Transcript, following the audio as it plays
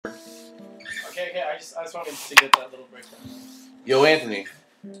Okay. I just wanted to get that little breakdown. Yo, Anthony,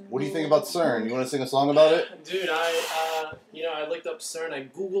 what do you think about CERN? You want to sing a song about it? Dude, I looked up CERN. I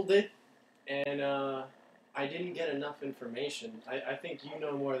googled it, and I didn't get enough information. I think you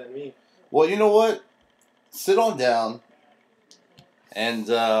know more than me. Well, you know what? Sit on down, and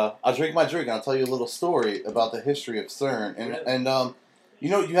I'll drink my drink, and I'll tell you a little story about the history of CERN. And Really? and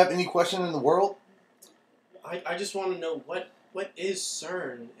you have any question in the world? I just want to know what is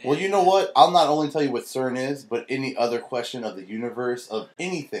CERN? Well, you know what? I'll not only tell you what CERN is, but any other question of the universe, of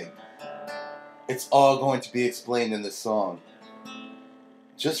anything. It's all going to be explained in this song.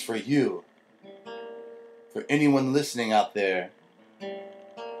 Just for you. For anyone listening out there.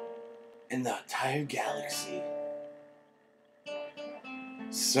 In the entire galaxy.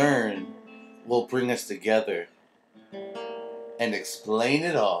 CERN will bring us together. And explain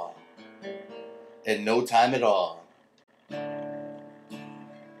it all. In no time at all.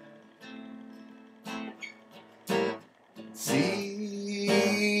 CERN,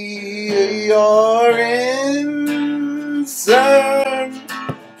 CERN,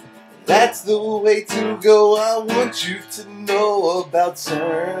 that's the way to go. I want you to know about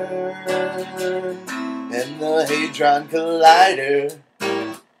CERN and the Hadron Collider.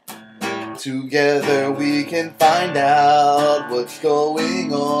 Together we can find out what's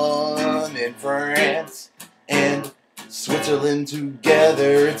going on in France and Switzerland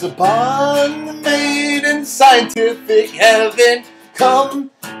together. It's a bond made in scientific heaven.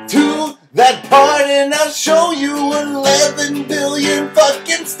 Come to that part and I'll show you 11 billion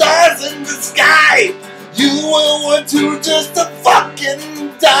fucking stars in the sky. You will want to just to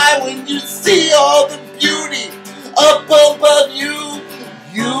fucking die when you see all the beauty up above you.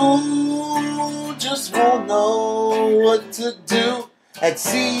 You just won't know what to do at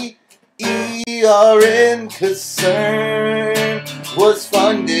CERN, 'cause CERN was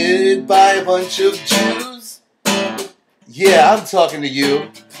funded by a bunch of Jews. Yeah, I'm talking to you.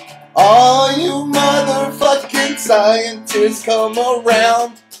 All you motherfucking scientists, come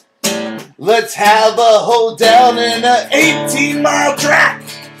around. Let's have a hold down in a 18-mile track,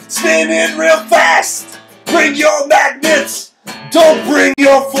 spinning real fast. Bring your magnets. Don't bring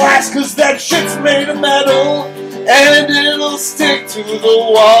your flask, 'cause that shit's made of metal and it'll stick to the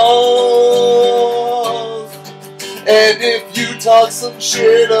walls. And if you talk some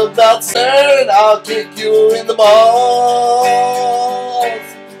shit about CERN, I'll kick you in the balls.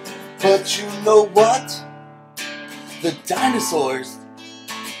 But you know what? The dinosaurs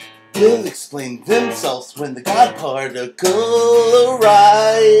will explain themselves when the God particle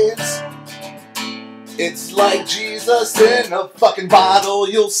arrives. It's like Jesus in a fucking bottle.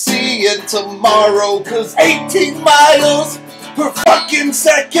 You'll see it tomorrow, 'cause 18 miles per fucking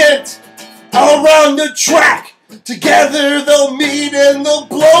second around the track. Together they'll meet and they'll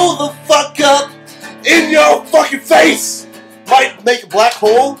blow the fuck up in your fucking face. Might make a black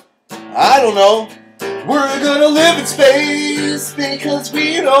hole. I don't know. We're gonna live in space because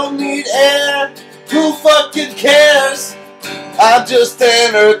we don't need air. Who fucking cares? I'm just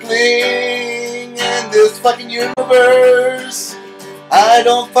an earthling in this fucking universe. I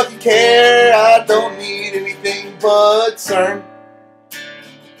don't fucking care. I don't need anything but CERN.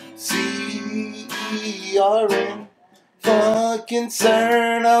 CERN. Fucking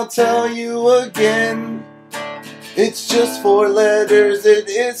CERN, I'll tell you again. It's just 4 letters. It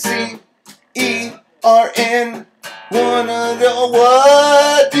is CERN. Wanna know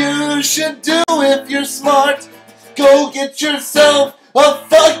what you should do if you're smart? Go get yourself a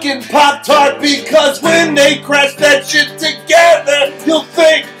fucking Pop-Tart, because when they crash that shit together, you'll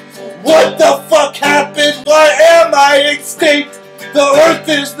think, what the fuck happened? Why am I extinct? The earth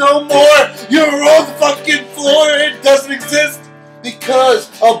is no more. You're on the fucking floor. It doesn't exist because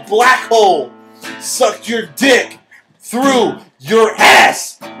a black hole sucked your dick through your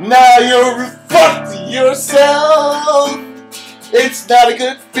ass. Now you're fucked yourself. It's not a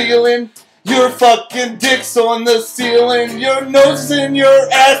good feeling. Your fucking dick's on the ceiling. Your nose in your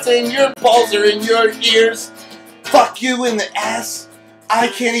ass and your balls are in your ears. Fuck you in the ass. I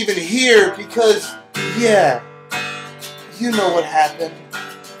can't even hear because, yeah, you know what happened.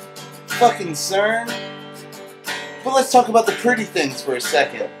 Fucking CERN. But let's talk about the pretty things for a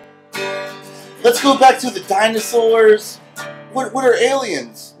second. Let's go back to the dinosaurs. What are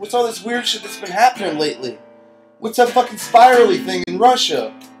aliens? What's all this weird shit that's been happening lately? What's that fucking spirally thing in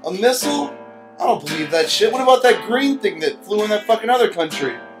Russia? A missile? I don't believe that shit. What about that green thing that flew in that fucking other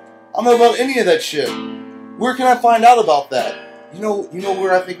country? I don't know about any of that shit. Where can I find out about that? You know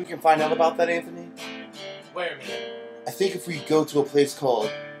where I think we can find out about that, Anthony? Where, man? I think if we go to a place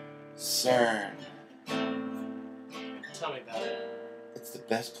called CERN. Tell me about it. It's the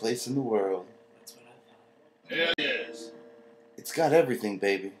best place in the world. Hell yes. It's got everything,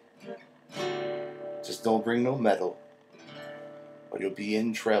 baby. Just don't bring no metal, or you'll be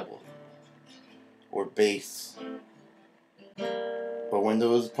in trouble. Or bass. But when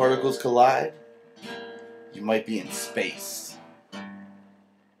those particles collide, you might be in space.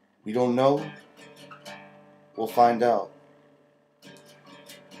 We don't know. We'll find out.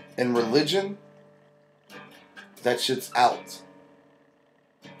 And religion, that shit's out.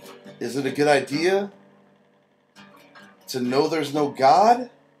 Is it a good idea to know there's no God?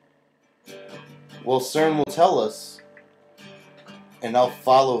 Well, CERN will tell us, and I'll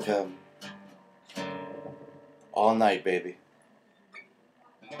follow them all night, baby,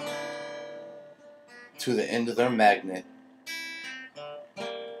 to the end of their magnet.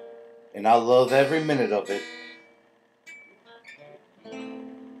 And I love every minute of it.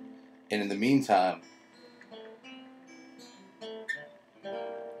 And in the meantime,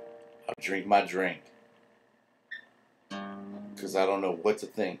 I'll drink my drink, because I don't know what to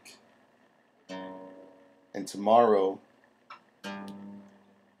think. And tomorrow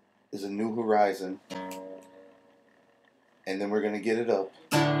is a new horizon. And then we're going to get it up.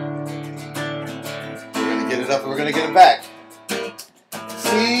 We're going to get it up and we're going to get it back.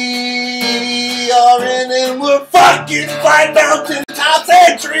 CERN, and we're fucking flying mountain tops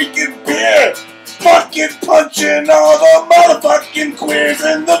and drinking beer. Fucking punching all the motherfucking queers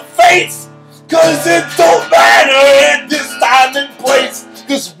in the face. Cause it don't matter at this time and place.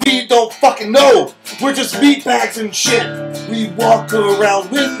 Cause we don't fucking know. We're just meatbags and shit. We walk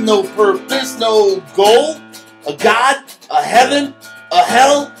around with no purpose, no goal. A God, a heaven, a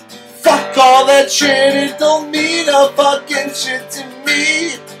hell. Fuck all that shit, it don't mean a fucking shit to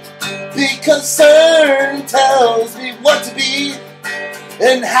me. Because CERN tells me what to be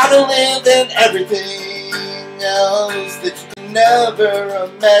and how to live and everything else that you can never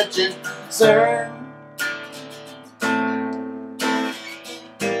imagine. CERN.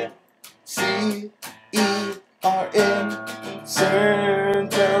 CERN. CERN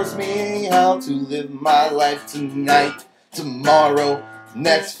tells me how to live my life tonight, tomorrow,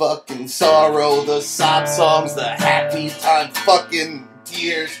 next fucking sorrow, the sob songs, the happy time fucking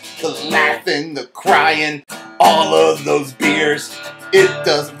tears, the laughing, the crying, all of those beers. It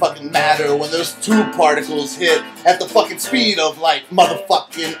doesn't fucking matter when those two particles hit at the fucking speed of light,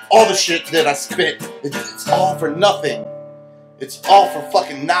 motherfucking all the shit that I spit. It's all for nothing. It's all for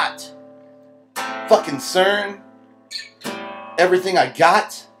fucking naught. Fucking CERN. Everything I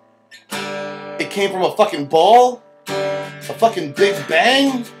got, it came from a fucking ball? A fucking Big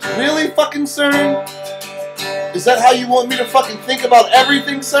Bang? Really, fucking CERN? Is that how you want me to fucking think about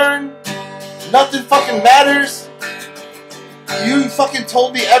everything, CERN? Nothing fucking matters? You fucking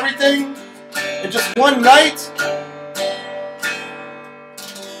told me everything in just one night?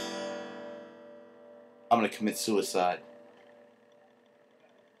 I'm gonna commit suicide.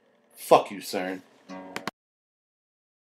 Fuck you, CERN.